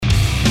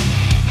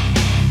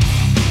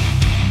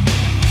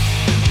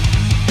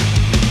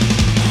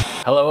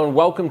and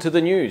welcome to the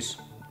news.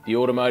 The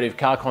automotive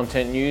car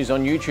content news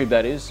on YouTube,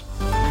 that is.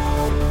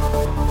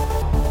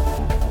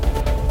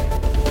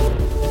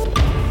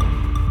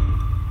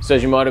 So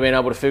as you might have been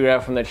able to figure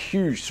out from that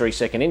huge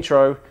 3-second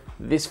intro,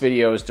 this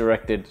video is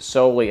directed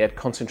solely at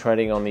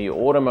concentrating on the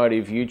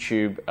automotive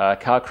YouTube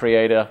car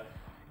creator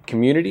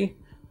community.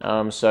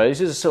 So this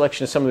is a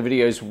selection of some of the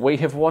videos we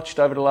have watched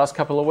over the last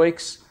couple of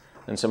weeks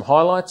and some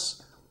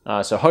highlights.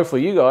 So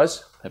hopefully you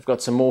guys have got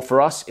some more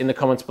for us in the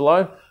comments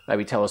below.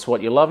 Maybe tell us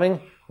what you're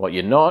loving, what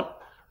you're not,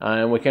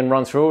 and we can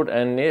run through it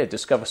and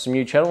discover some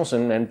new channels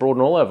and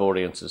broaden all our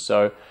audiences.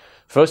 So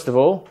first of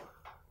all,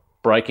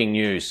 breaking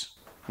news.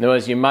 Now,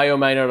 as you may or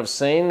may not have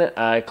seen,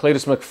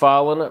 Cleetus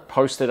McFarland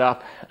posted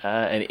up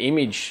an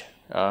image,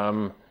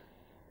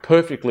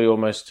 perfectly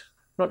almost,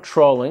 not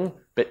trolling,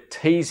 but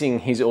teasing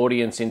his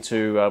audience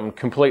into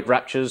complete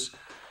raptures.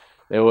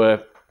 There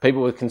were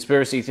people with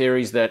conspiracy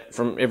theories that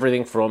from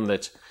everything from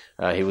that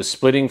he was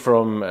splitting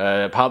from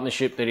a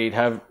partnership that he'd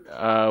have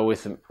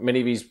with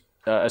many of his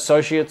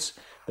associates,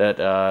 that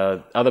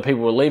other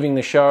people were leaving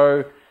the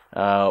show,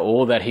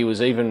 or that he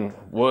was even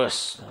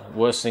worst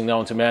thing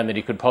known to man, that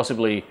he could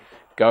possibly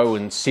go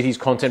and sit his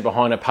content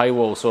behind a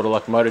paywall, sort of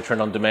like Motor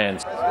Trend on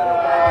Demand.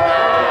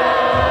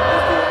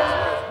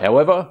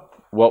 However,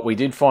 what we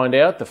did find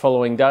out the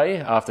following day,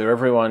 after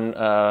everyone,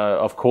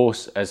 of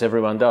course, as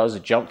everyone does,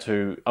 jumped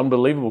to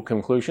unbelievable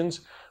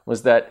conclusions,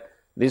 was that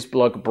this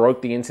bloke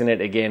broke the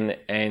internet again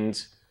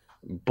and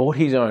bought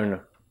his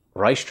own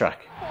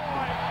racetrack.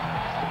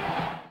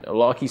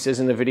 Like he says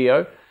in the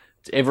video,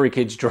 it's every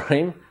kid's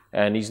dream,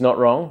 and he's not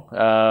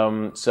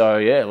wrong. So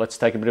yeah, let's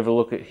take a bit of a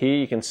look at here.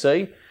 You can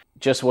see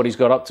just what he's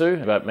got up to,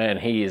 but man,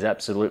 he is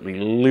absolutely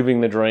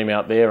living the dream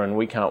out there, and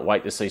we can't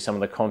wait to see some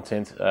of the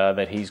content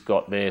that he's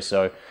got there.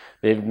 So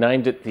they've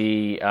named it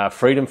the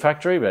Freedom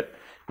Factory, but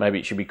maybe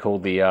it should be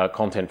called the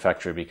Content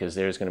Factory, because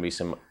there is going to be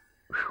some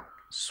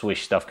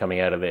swish stuff coming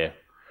out of there.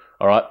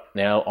 All right,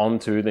 now on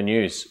to the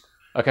news.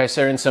 Okay,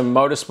 so in some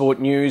motorsport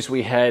news,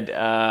 we had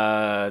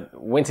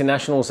Winter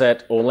Nationals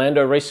at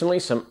Orlando recently.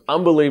 Some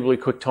unbelievably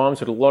quick times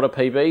with a lot of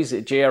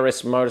PBs.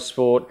 GRS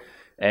Motorsport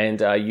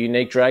and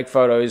Unique Drag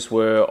Photos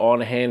were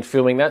on hand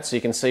filming that, so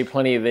you can see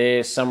plenty of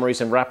their summaries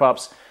and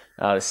wrap-ups.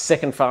 The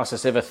second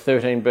fastest ever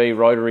 13B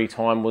rotary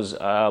time was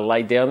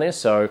laid down there,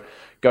 so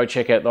go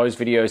check out those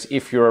videos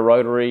if you're a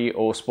rotary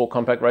or sport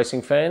compact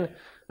racing fan.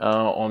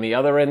 On the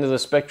other end of the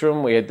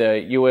spectrum, we had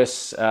the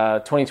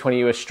 2020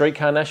 US Street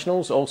Car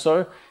Nationals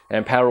also,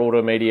 and Power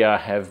Auto Media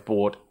have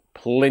bought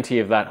plenty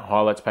of that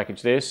highlights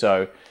package there,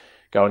 so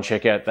go and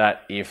check out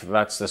that if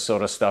that's the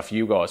sort of stuff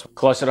you guys.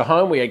 Closer to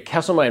home, we had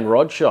Castlemaine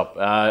Rod Shop,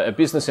 a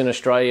business in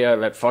Australia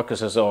that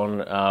focuses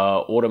on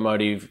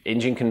automotive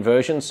engine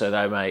conversions. So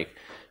they make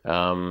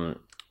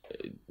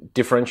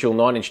differential,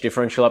 9-inch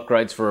differential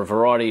upgrades for a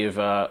variety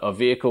of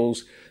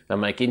vehicles. They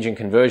make engine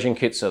conversion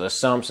kits, so the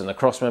sumps and the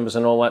cross members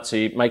and all that, so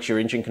it makes your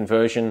engine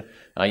conversion,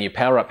 your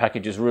power-up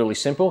package is really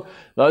simple.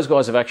 Those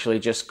guys have actually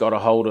just got a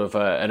hold of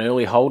an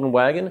early Holden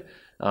wagon,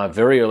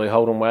 very early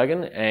Holden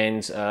wagon,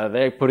 and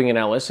they're putting an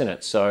LS in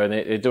it. So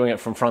they're doing it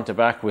from front to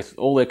back with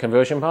all their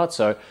conversion parts.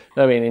 So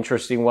that'll be an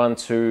interesting one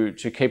to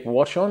keep a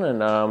watch on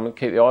and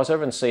keep the eyes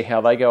over and see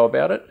how they go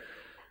about it.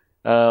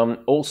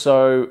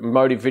 Also,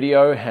 Motive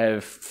Video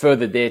have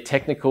furthered their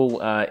technical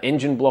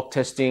engine block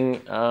testing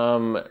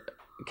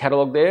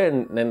catalog there,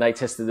 and then they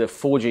tested the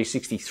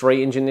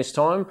 4G63 engine this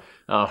time.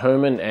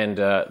 Herman and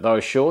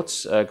those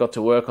shorts got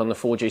to work on the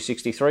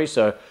 4G63,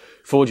 so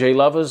 4G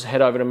lovers,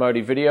 head over to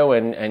Motive Video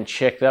and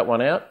check that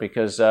one out,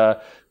 because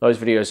those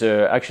videos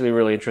are actually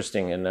really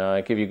interesting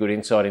and give you good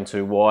insight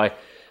into why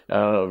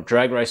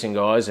drag racing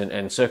guys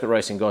and circuit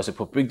racing guys that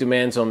put big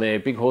demands on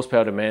their big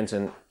horsepower demands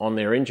and on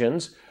their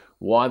engines,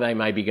 why they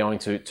may be going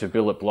to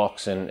billet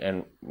blocks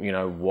and you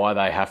know why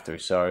they have to.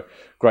 So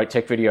great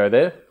tech video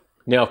there.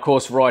 Now, of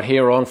course, right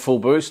here on Full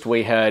Boost,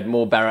 we had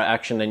more Barra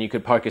action than you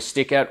could poke a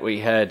stick at. We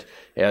had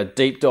our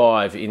deep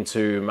dive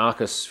into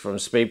Marcus from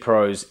Speed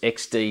Pro's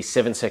XD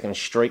 7-second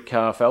street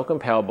car Falcon,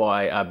 powered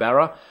by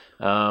Barra,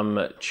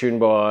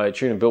 tuned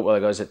and built by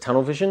the guys at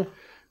Tunnel Vision.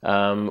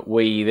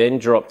 We then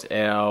dropped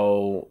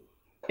our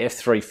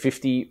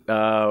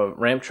F350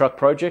 ramp truck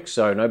project,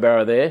 so no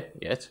Barra there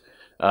yet.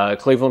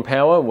 Cleveland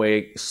Power,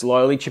 we're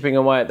slowly chipping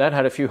away at that.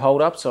 Had a few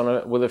hold-ups on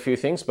it with a few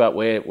things, but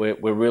we're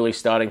really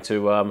starting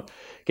to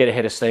get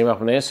ahead of steam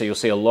up in there. So you'll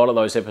see a lot of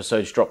those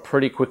episodes drop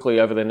pretty quickly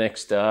over the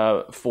next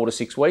 4 to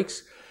 6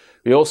 weeks.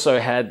 We also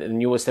had the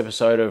newest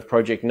episode of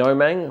Project No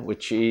Mang,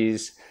 which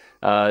is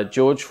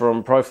George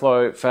from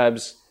ProFlow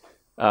Fab's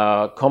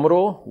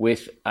Commodore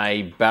with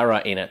a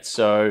Barra in it.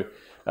 So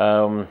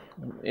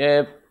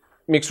yeah,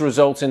 mixed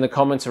results in the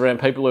comments around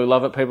people who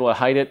love it, people who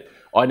hate it.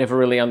 I never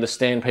really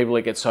understand people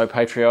that get so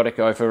patriotic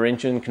over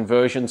engine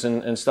conversions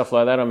and stuff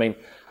like that. I mean,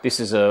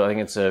 this is I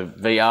think it's a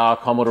VR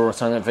Commodore or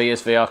something,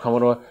 VSVR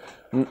Commodore.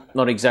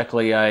 Not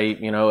exactly a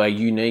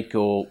unique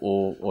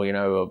or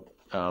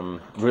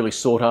really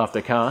sought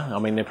after car. I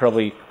mean, they're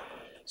probably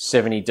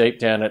 70 deep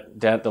down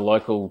at the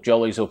local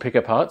jollies or pick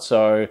apart.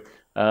 So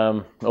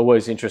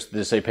always interested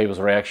to see people's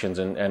reactions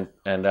and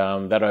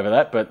that over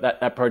that. But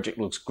that project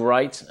looks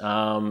great,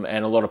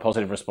 and a lot of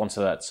positive response to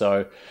that.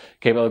 So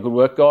keep up the good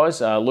work,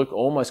 guys. Luke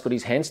almost got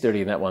his hands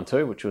dirty in that one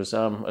too, which was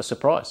a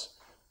surprise.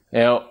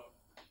 Now,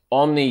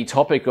 on the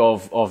topic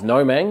of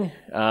no mang,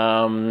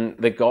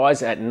 the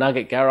guys at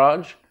Nugget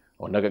Garage,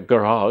 or Nugget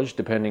Garage,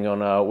 depending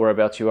on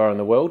whereabouts you are in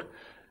the world,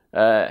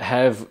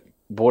 have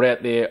brought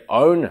out their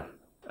own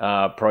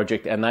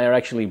project, and they are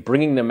actually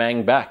bringing the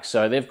mang back.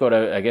 So they've got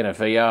a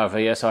VR,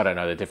 VS, I don't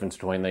know the difference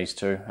between these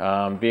two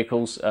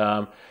vehicles.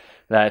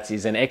 That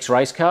is an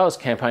ex-race car. It was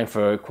campaigned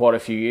for quite a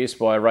few years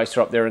by a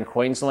racer up there in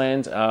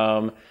Queensland.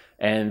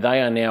 And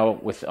they are now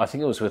with, I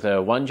think it was with a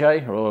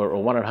 1J or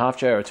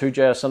 1.5J or a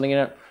 2J or something in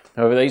it.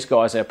 However, these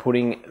guys are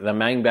putting the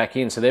mang back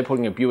in. So they're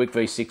putting a Buick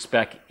V6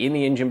 back in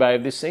the engine bay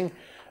of this thing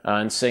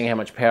and seeing how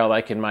much power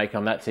they can make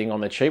on that thing on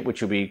the cheap,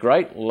 which will be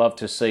great. Love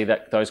to see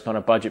those kind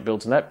of budget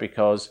builds and that,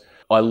 because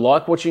I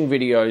like watching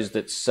videos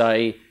that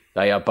say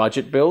they are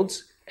budget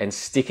builds and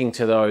sticking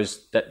to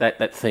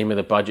that theme of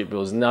the budget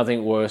builds.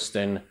 Nothing worse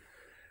than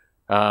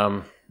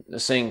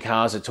seeing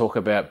cars that talk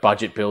about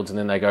budget builds and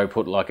then they go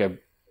put like a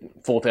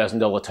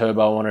 $4,000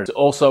 turbo on it.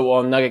 Also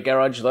on Nugget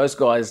Garage, those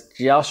guys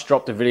just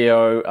dropped a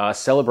video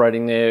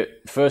celebrating their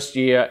first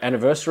year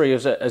anniversary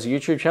as a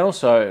YouTube channel.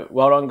 So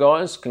well done,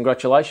 guys.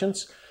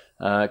 Congratulations.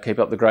 Keep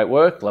up the great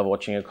work. Love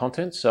watching your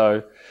content.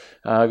 So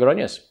good on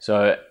you.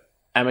 So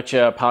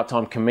amateur,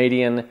 part-time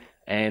comedian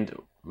and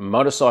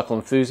motorcycle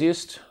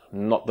enthusiast,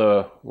 not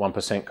the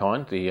 1%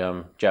 kind,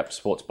 the Jap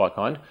sports bike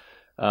kind.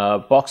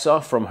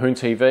 Boxer from Hoon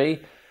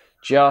TV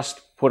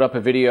just put up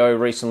a video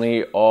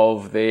recently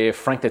of their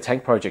Frank the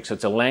Tank project. So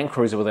it's a Land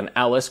Cruiser with an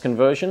LS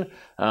conversion.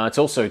 It's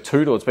also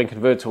two-door. It's been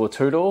converted to a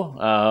two-door.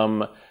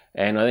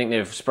 And I think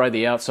they've sprayed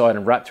the outside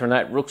and wrapped her in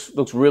that.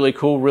 Looks really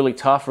cool, really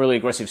tough, really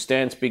aggressive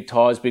stance, big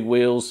tyres, big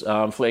wheels,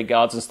 flare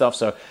guards and stuff.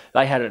 So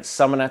they had it at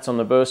Summernats on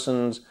the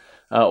Burson's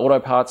auto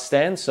parts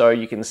stand. So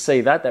you can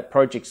see that. That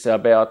project's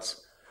about,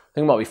 I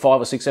think it might be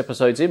 5 or 6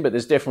 episodes in, but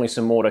there's definitely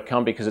some more to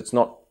come because it's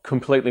not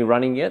completely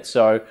running yet.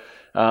 So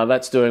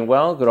that's doing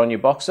well. Good on you,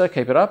 Boxer.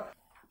 Keep it up.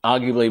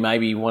 Arguably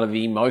maybe one of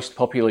the most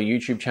popular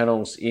YouTube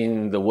channels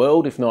in the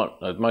world, if not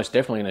most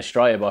definitely in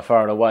Australia by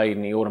far and away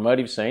in the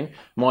automotive scene.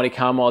 Mighty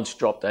Car Mods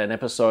dropped an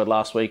episode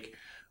last week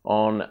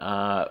on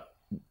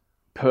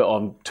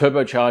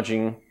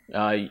turbocharging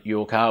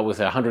your car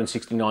with a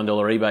 $169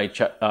 eBay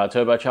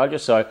turbocharger.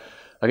 So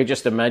I could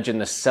just imagine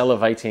the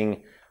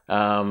salivating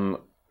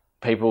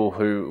people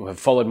who have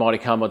followed Mighty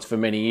Car Mods for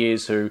many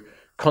years, who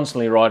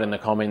constantly write in the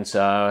comments,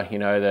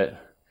 that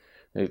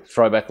the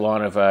throwback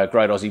line of a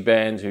great Aussie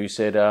band who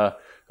said,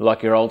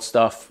 like your old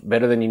stuff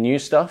better than your new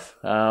stuff.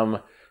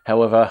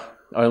 However,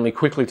 only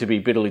quickly to be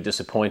bitterly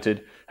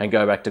disappointed and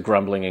go back to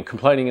grumbling and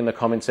complaining in the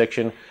comment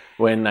section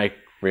when they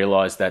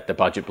realised that the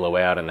budget blew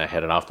out and they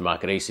had an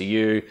aftermarket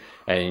ECU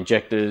and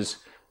injectors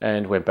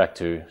and went back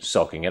to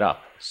sulking it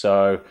up.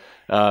 So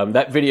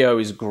that video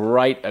is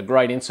great, a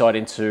great insight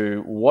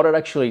into what it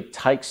actually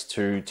takes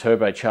to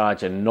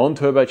turbocharge a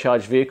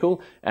non-turbocharged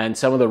vehicle and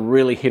some of the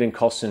really hidden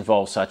costs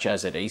involved, such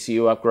as an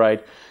ECU upgrade,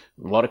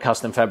 a lot of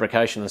custom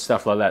fabrication and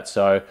stuff like that.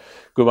 So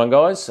good one,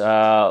 guys.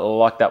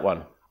 Like that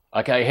one.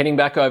 Okay, heading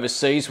back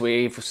overseas,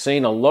 we've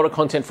seen a lot of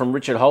content from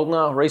Richard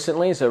Holdner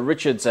recently. So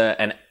Richard's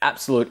an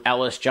absolute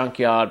Alice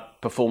junkyard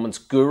performance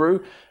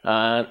guru.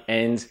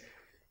 And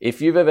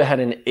if you've ever had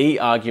an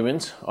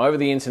e-argument over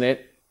the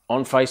internet,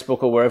 on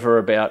Facebook or wherever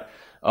about,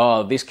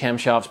 oh, this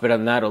camshaft's better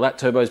than that, or that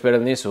turbo's better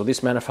than this, or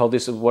this manifold,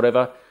 this or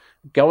whatever,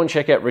 go and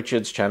check out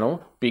Richard's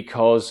channel,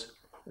 because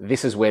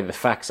this is where the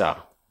facts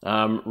are.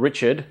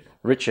 Richard,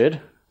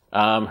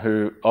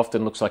 who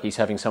often looks like he's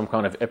having some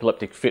kind of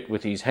epileptic fit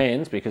with his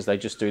hands because they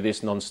just do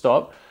this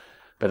non-stop,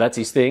 but that's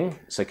his thing,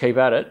 so keep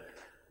at it.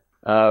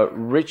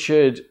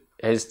 Richard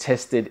has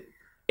tested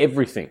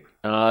everything,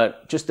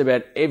 just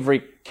about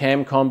every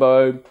cam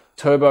combo,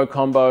 turbo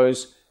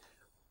combos,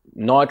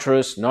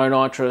 nitrous, no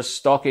nitrous,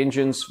 stock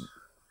engines,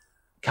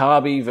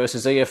 carby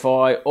versus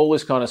EFI, all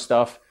this kind of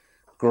stuff.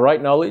 Great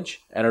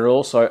knowledge, and it'll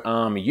also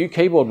arm you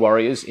keyboard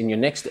warriors in your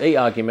next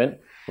e-argument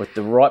with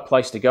the right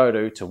place to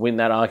go to win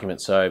that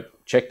argument. So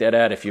check that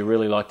out if you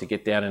really like to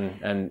get down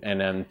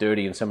and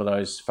dirty in some of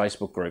those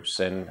Facebook groups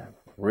and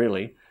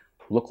really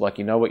look like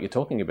you know what you're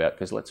talking about,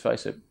 because let's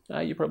face it,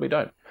 you probably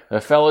don't.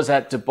 The fellas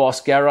at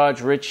DeBoss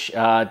Garage, Rich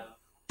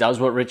does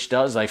what Rich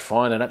does. They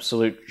find an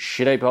absolute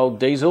shit heap old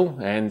diesel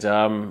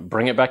and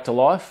bring it back to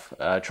life,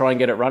 try and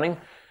get it running.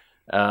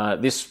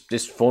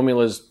 This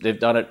formula's, they've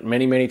done it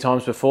many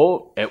times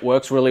before. It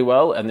works really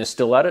well and they're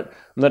still at it.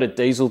 I'm not a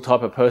diesel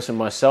type of person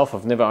myself.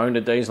 I've never owned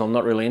a diesel. I'm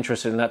not really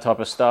interested in that type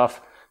of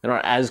stuff. They're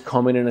not as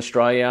common in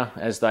Australia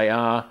as they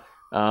are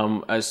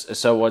as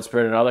so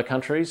widespread in other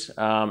countries.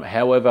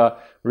 However,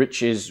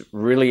 Rich is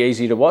really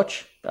easy to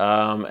watch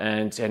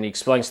and he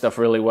explains stuff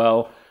really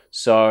well.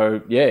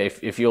 So yeah,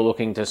 if you're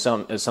looking to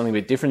something a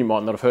bit different, you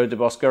might not have heard of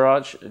DeBoss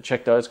Garage,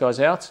 check those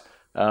guys out.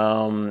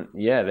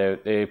 Yeah,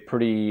 they're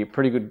pretty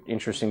good,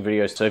 interesting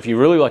videos. So if you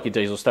really like your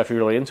diesel stuff, you're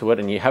really into it,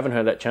 and you haven't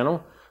heard that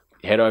channel,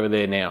 head over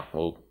there now.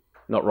 Well,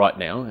 not right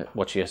now,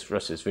 watch the rest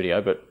of this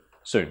video, but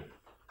soon.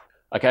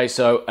 Okay,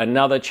 so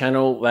another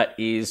channel that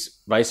is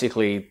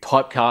basically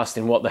typecast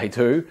in what they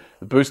do,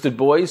 the Boosted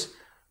Boys.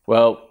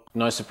 Well,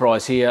 no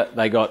surprise here,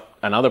 they got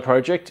another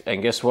project,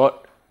 and guess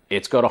what?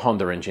 It's got a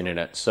Honda engine in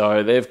it.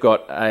 So they've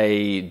got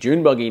a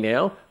dune buggy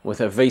now with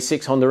a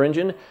V6 Honda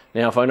engine.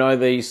 Now, if I know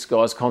these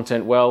guys'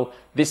 content well,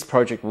 this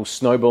project will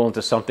snowball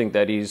into something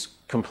that is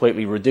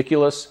completely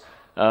ridiculous.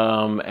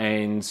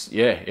 And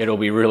yeah, it'll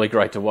be really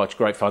great to watch,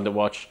 great fun to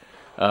watch.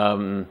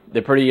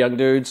 They're pretty young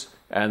dudes,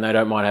 and they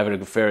don't mind having a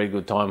very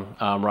good time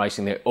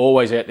racing. They're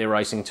always out there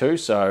racing too,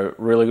 so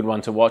really good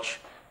one to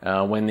watch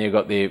when they've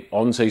got their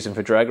on-season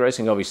for drag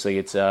racing. Obviously,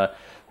 it's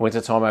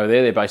winter time over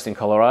there. They're based in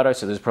Colorado,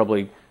 so there's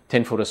probably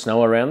 10 foot of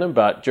snow around them,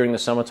 but during the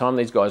summertime,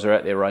 these guys are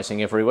out there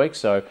racing every week,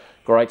 so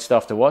great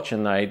stuff to watch,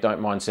 and they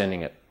don't mind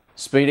sending it.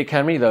 Speed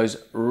Academy,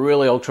 those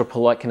really ultra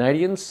polite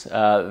Canadians,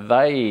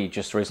 they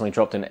just recently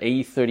dropped an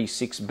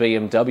E36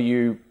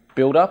 BMW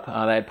build-up.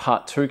 They had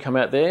part 2 come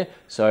out there,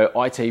 so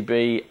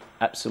ITB,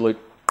 absolute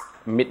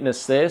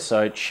mitness there,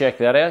 so check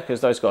that out, because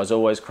those guys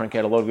always crank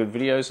out a lot of good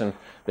videos, and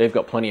they've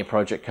got plenty of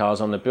project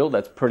cars on the build.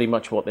 That's pretty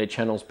much what their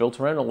channel's built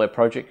around, all their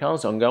project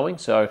cars ongoing,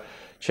 so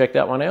check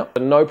that one out.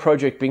 No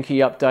Project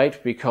Binky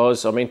update,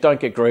 because, I mean, don't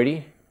get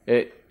greedy.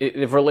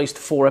 They've released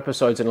 4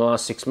 episodes in the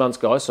last 6 months,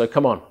 guys, so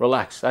come on,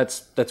 relax.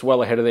 That's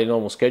well ahead of their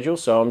normal schedule,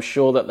 so I'm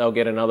sure that they'll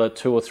get another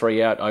 2 or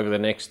 3 out over the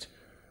next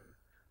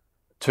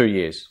 2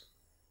 years.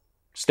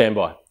 Stand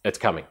by, it's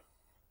coming.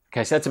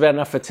 Okay, so that's about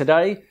enough for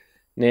today.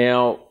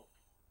 Now,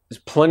 there's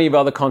plenty of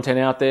other content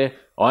out there.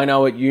 I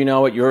know it, you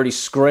know it. You're already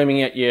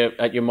screaming at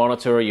your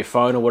monitor or your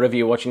phone or whatever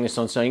you're watching this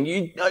on, saying,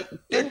 you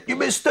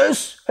missed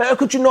this? How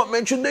could you not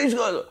mention these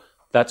guys?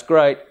 That's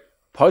great.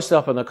 Post it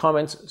up in the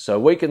comments so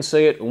we can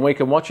see it and we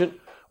can watch it.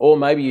 Or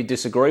maybe you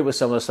disagree with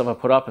some of the stuff I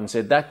put up and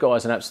said, that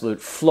guy's an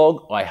absolute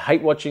flog. I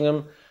hate watching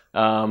him.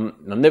 I'll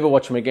never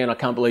watch him again. I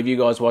can't believe you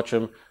guys watch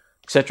him,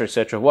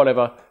 etc.,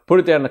 whatever. Put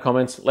it down in the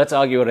comments. Let's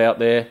argue it out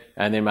there,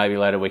 and then maybe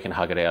later we can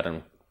hug it out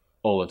and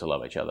all learn to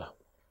love each other.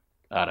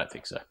 I don't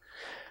think so.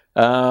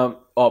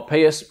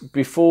 P.S.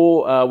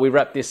 Before we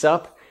wrap this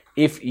up,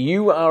 if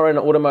you are an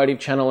automotive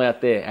channel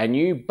out there and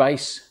you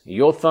base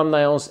your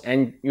thumbnails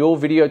and your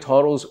video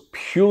titles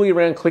purely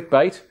around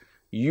clickbait,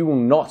 you will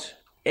not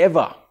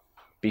ever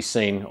be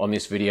seen on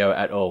this video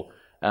at all.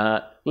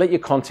 Let your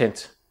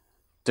content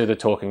do the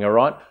talking, all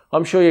right?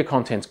 I'm sure your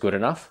content's good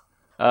enough.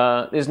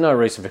 There's no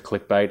reason for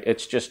clickbait.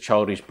 It's just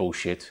childish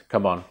bullshit.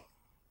 Come on.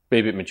 Be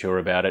a bit mature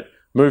about it.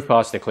 Move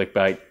past the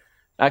clickbait.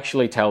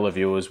 Actually tell the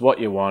viewers what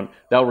you want.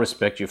 They'll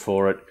respect you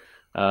for it.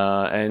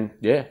 And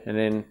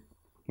then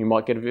you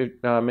might get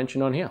a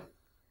mention on here.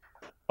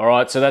 All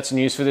right, so that's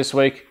news for this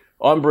week.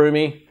 I'm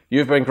Broomy.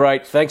 You've been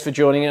great. Thanks for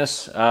joining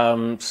us.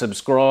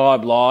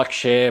 Subscribe, like,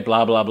 share,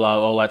 blah, blah, blah,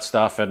 all that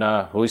stuff.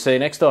 And we'll see you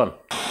next time.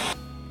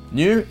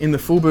 New in the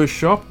fullBOOST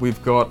shop,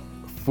 we've got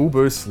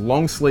fullBOOST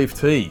long sleeve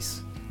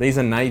tees. These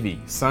are navy,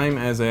 same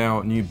as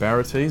our new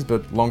Barra tees,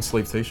 but long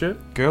sleeve t-shirt.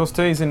 Girls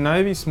tees in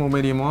navy, small,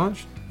 medium,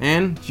 large.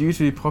 And due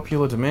to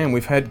popular demand,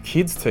 we've had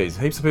kids tees.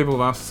 Heaps of people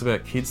have asked us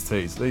about kids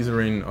tees. These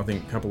are in, I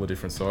think, a couple of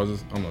different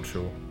sizes. I'm not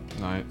sure.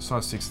 No,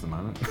 size 6 at the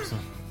moment.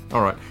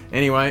 All right.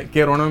 Anyway,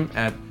 get on them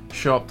at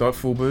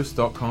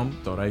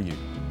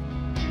shop.fullboost.com.au.